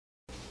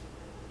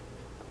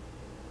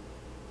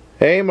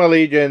Hey my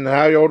Legion,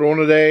 how y'all doing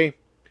today?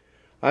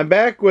 I'm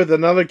back with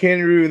another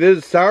candy review. This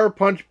is Sour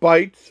Punch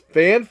Bites,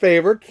 fan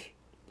favorites.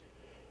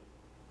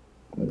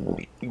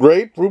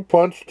 Grape, fruit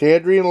punch,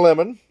 tangerine, and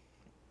lemon.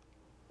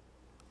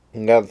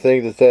 And got the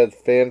thing that says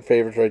fan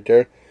favorites right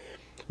there.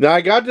 Now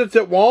I got this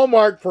at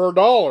Walmart for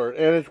 $1,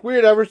 and it's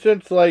weird ever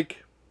since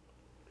like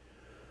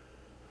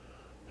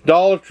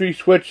Dollar Tree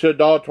switched to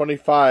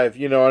 $1.25.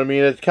 You know what I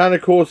mean? It's kind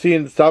of cool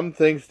seeing some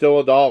things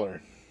still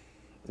 $1.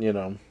 You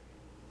know.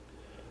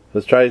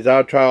 Let's try these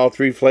out. Try all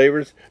 3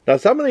 flavors. Now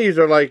some of these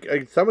are like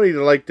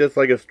this,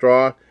 like a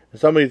straw,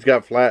 and some of these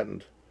got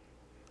flattened.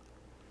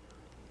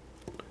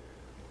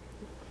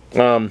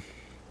 Let's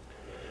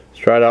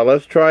try it out.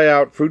 Let's try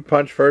out fruit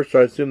punch first.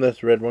 So I assume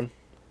that's the red one.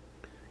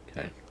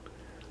 Okay.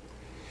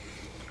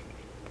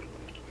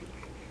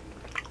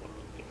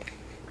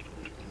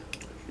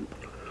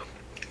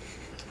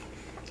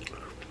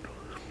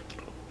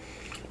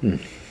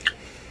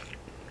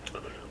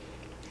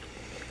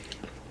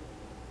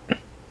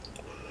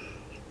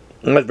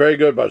 That's very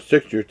good, but it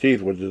sticks to your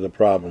teeth, which is a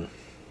problem.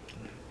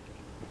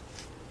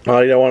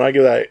 You know what? I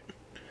give that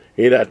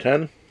 8 out of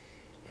 10.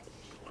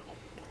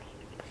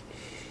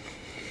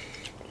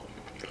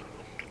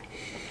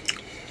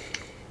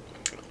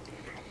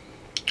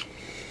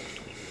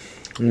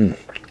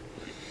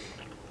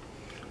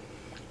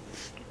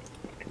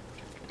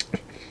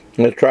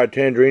 Let's try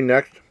tangerine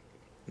next.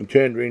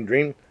 Tangerine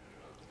dream.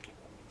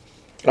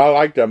 I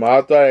like them. I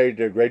thought they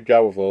did a great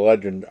job with the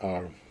legend.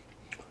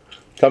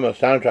 Some of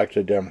the soundtracks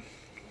they did.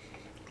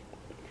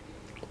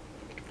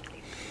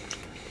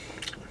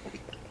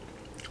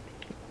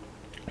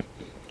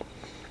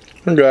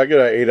 Okay, I get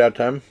an 8 out of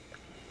 10.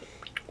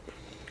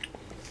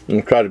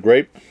 Let's try the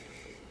grape.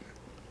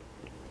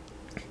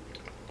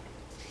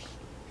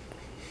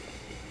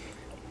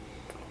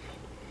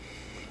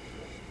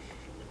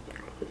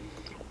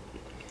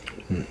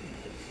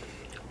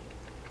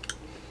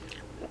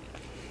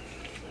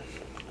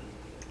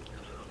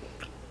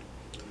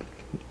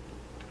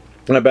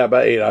 Not bad,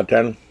 about 8 out of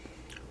 10.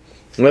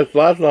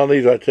 Last one on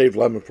these, I'd save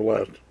lemon for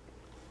last.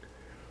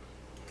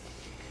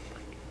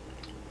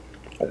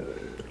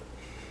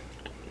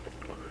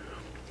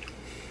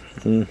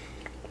 Yeah,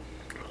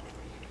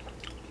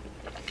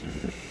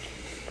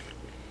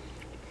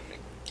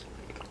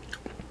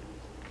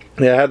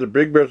 I had the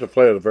big burst of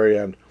flavor at the very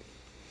end.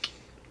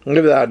 I'll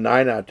give that a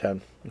 9 out of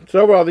 10.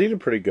 So overall, these are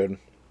pretty good.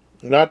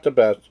 Not the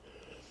best.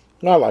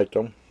 I liked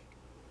them.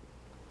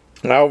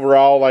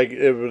 Overall, like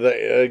it was,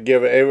 I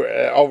give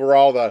it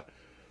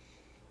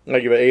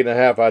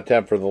 8.5 out of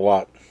 10 for the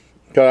lot.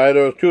 Cause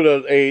there was 2 of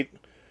those 8,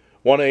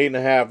 one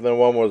 8.5, and then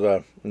one was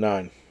a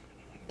 9.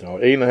 So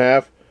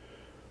 8.5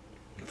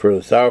 for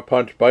the Sour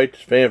Punch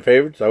Bites fan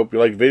favorites. I hope you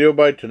like the video.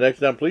 Till next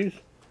time, please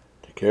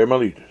take care of my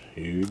leaders.